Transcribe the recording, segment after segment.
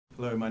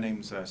Hello, my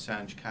name's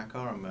Sanj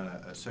Kakar. I'm an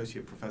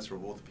Associate Professor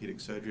of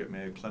Orthopedic Surgery at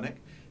Mayo Clinic,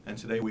 and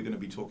today we're going to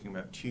be talking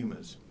about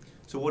tumors.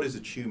 So what is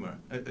a tumor?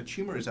 A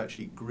tumor is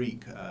actually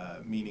Greek,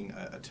 meaning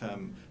a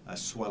term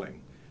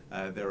swelling.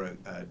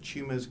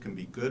 Tumors can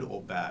be good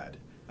or bad.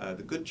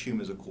 The good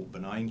tumors are called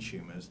benign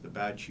tumors. The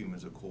bad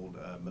tumors are called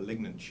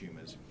malignant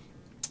tumors.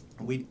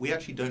 We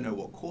actually don't know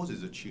what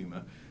causes a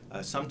tumor.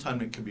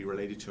 Sometimes it can be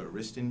related to a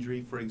wrist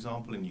injury, for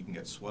example, and you can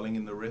get swelling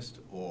in the wrist,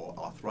 or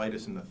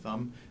arthritis in the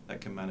thumb that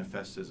can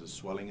manifest as a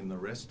swelling in the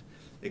wrist.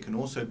 It can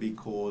also be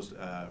caused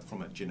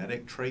from a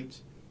genetic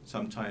trait.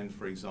 Sometimes,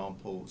 for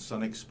example,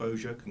 sun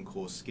exposure can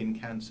cause skin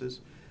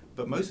cancers,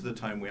 but most of the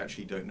time we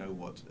actually don't know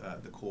what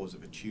the cause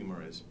of a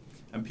tumor is.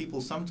 And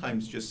people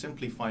sometimes just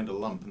simply find a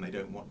lump and they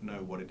don't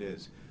know what it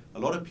is. A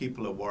lot of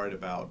people are worried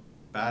about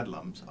bad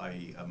lumps,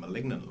 i.e. a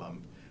malignant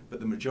lump, but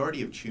the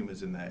majority of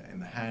tumors in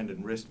the hand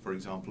and wrist, for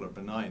example, are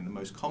benign. The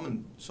most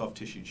common soft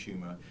tissue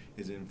tumor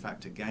is in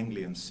fact a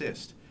ganglion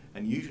cyst,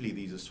 and usually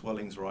these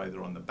swellings are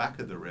either on the back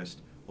of the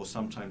wrist or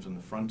sometimes on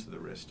the front of the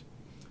wrist.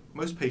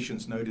 Most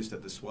patients notice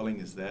that the swelling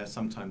is there.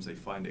 Sometimes they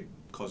find it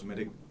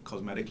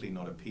cosmetically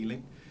not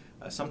appealing.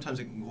 Sometimes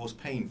it can cause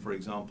pain. For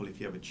example, if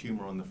you have a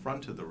tumor on the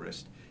front of the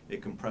wrist,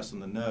 it can press on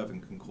the nerve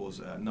and can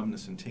cause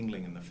numbness and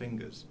tingling in the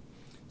fingers.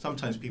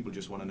 Sometimes people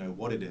just want to know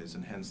what it is,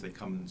 and hence they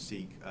come and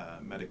seek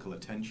medical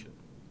attention.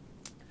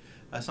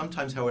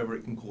 Sometimes, however,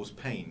 it can cause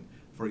pain.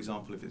 For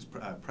example, if it's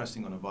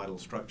pressing on a vital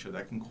structure,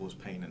 that can cause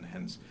pain, and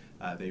hence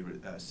they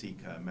seek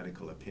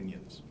medical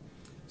opinions.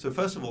 So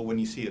first of all, when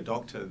you see a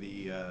doctor,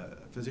 the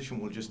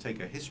physician will just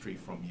take a history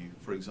from you.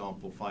 For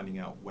example, finding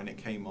out when it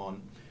came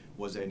on,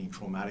 was there any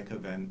traumatic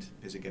event,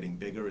 is it getting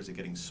bigger, is it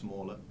getting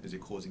smaller, is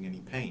it causing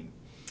any pain?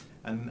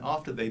 And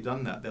after they've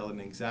done that, they'll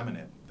examine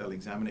it. They'll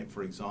examine it,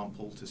 for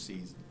example, to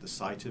see the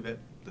site of it,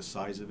 the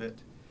size of it.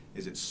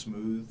 Is it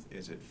smooth?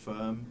 Is it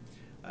firm?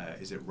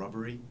 Is it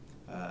rubbery?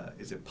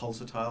 Is it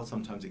pulsatile?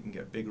 Sometimes it can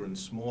get bigger and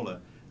smaller,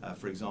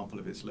 for example,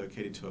 if it's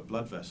located to a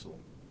blood vessel.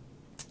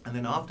 And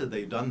then after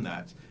they've done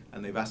that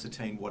and they've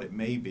ascertained what it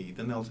may be,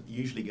 then they'll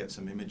usually get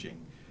some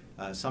imaging.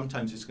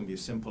 Sometimes it's going to be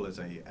as simple as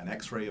an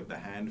X-ray of the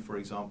hand, for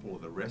example, or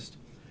the wrist.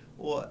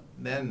 Or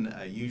then,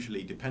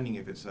 usually, depending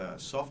if it's a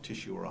soft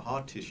tissue or a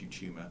hard tissue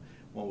tumor,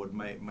 one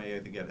may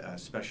either get a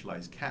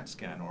specialized CAT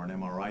scan or an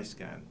MRI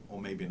scan, or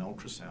maybe an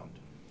ultrasound.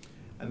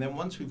 And then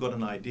once we've got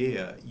an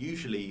idea,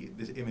 usually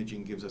this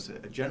imaging gives us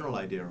a general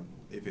idea of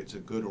if it's a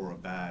good or a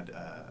bad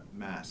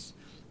mass.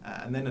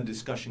 And then a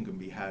discussion can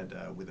be had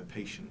with a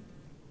patient.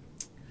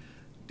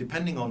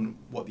 Depending on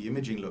what the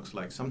imaging looks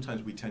like,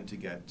 sometimes we tend to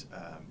get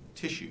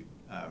tissue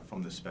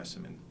from the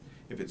specimen.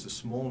 If it's a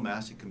small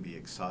mass, it can be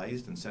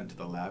excised and sent to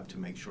the lab to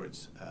make sure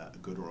it's a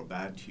good or a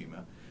bad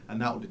tumor, and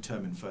that will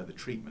determine further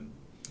treatment.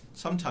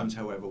 Sometimes,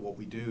 however, what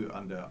we do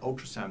under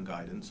ultrasound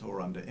guidance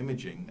or under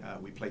imaging,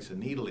 we place a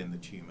needle in the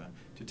tumor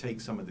to take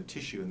some of the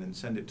tissue and then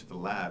send it to the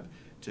lab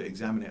to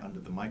examine it under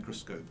the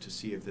microscope to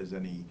see if there's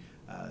any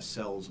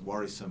cells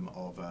worrisome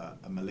of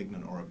a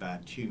malignant or a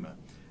bad tumor.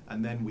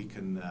 And then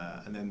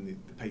the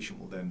patient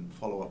will then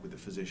follow up with the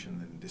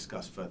physician and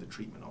discuss further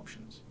treatment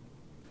options.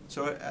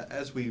 So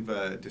as we've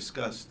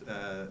discussed,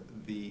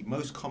 the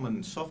most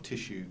common soft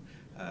tissue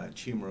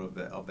tumor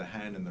of the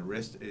hand and the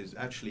wrist is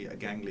actually a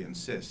ganglion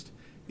cyst.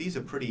 These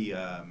are pretty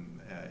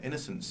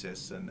innocent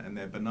cysts, and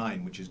they're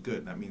benign, which is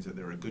good. That means that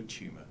they're a good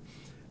tumor.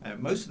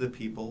 Most of the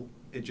people,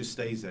 it just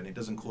stays there, and it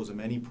doesn't cause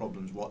them any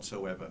problems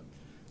whatsoever.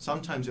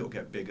 Sometimes it'll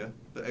get bigger,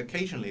 but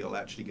occasionally it'll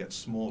actually get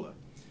smaller.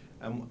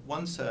 And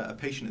once a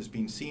patient has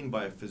been seen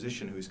by a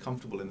physician who is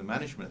comfortable in the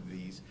management of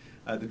these,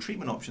 the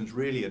treatment options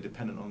really are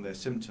dependent on their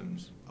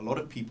symptoms. A lot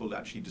of people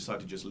actually decide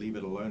to just leave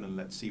it alone and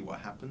let's see what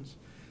happens.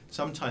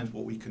 Sometimes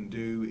what we can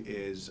do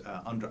is,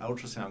 under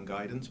ultrasound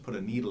guidance, put a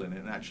needle in it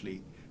and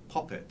actually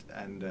pop it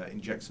and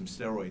inject some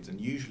steroids.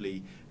 And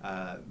usually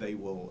they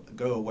will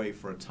go away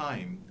for a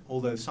time,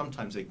 although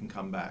sometimes they can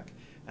come back.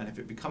 And if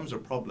it becomes a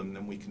problem,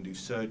 then we can do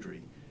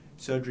surgery.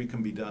 Surgery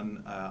can be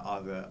done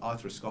either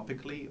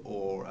arthroscopically,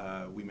 or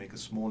we make a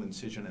small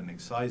incision and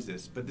excise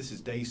this, but this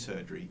is day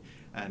surgery,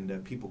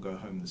 and people go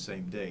home the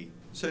same day.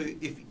 So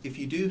if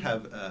you do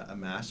have a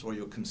mass or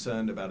you're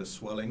concerned about a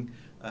swelling,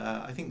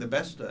 I think the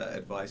best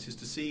advice is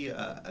to see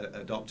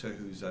a doctor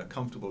who's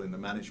comfortable in the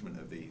management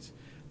of these.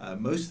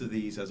 Most of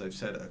these, as I've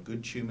said, are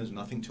good tumors,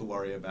 nothing to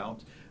worry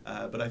about,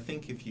 but I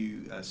think if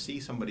you see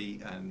somebody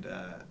and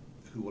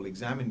who will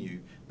examine you,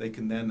 they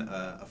can then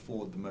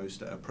afford the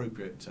most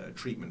appropriate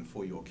treatment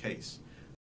for your case.